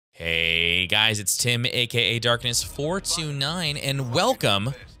Hey guys, it's Tim, aka Darkness429, and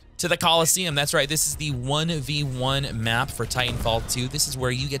welcome to the Coliseum. That's right, this is the 1v1 map for Titanfall 2. This is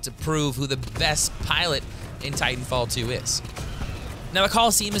where you get to prove who the best pilot in Titanfall 2 is. Now, the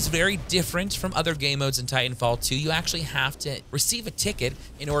Coliseum is very different from other game modes in Titanfall 2. You actually have to receive a ticket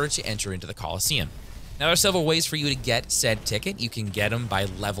in order to enter into the Coliseum. Now, there are several ways for you to get said ticket. You can get them by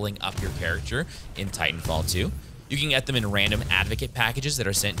leveling up your character in Titanfall 2. You can get them in random advocate packages that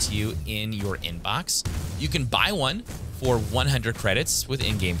are sent to you in your inbox. You can buy one for 100 credits with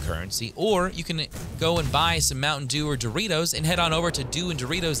in-game currency, or you can go and buy some Mountain Dew or Doritos and head on over to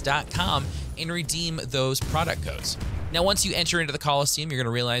doanddoritos.com and redeem those product codes. Now, once you enter into the Coliseum, you're going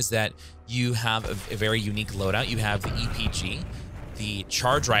to realize that you have a very unique loadout. You have the EPG, the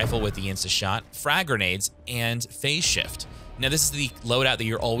charge rifle with the insta-shot, frag grenades, and phase shift. Now, this is the loadout that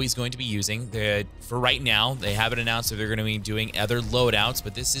you're always going to be using. For right now, they haven't announced that they're going to be doing other loadouts,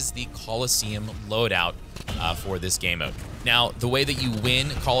 but this is the Coliseum loadout for this game mode. Now, the way that you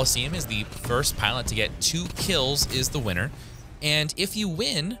win Coliseum is the first pilot to get 2 kills is the winner. And if you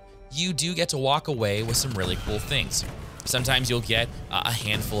win, you do get to walk away with some really cool things. Sometimes you'll get a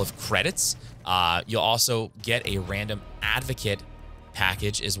handful of credits. You'll also get a random advocate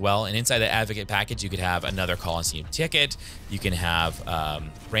package as well, and inside that advocate package you could have another Coliseum ticket. You can have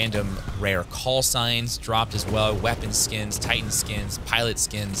random rare call signs dropped as well, weapon skins, Titan skins, pilot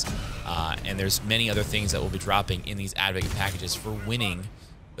skins, and there's many other things that will be dropping in these advocate packages for winning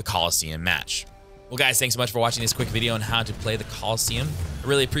the Coliseum match. Well guys, thanks so much for watching this quick video on how to play the Coliseum. I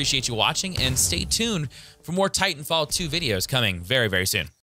really appreciate you watching, and stay tuned for more Titanfall 2 videos coming very, very soon.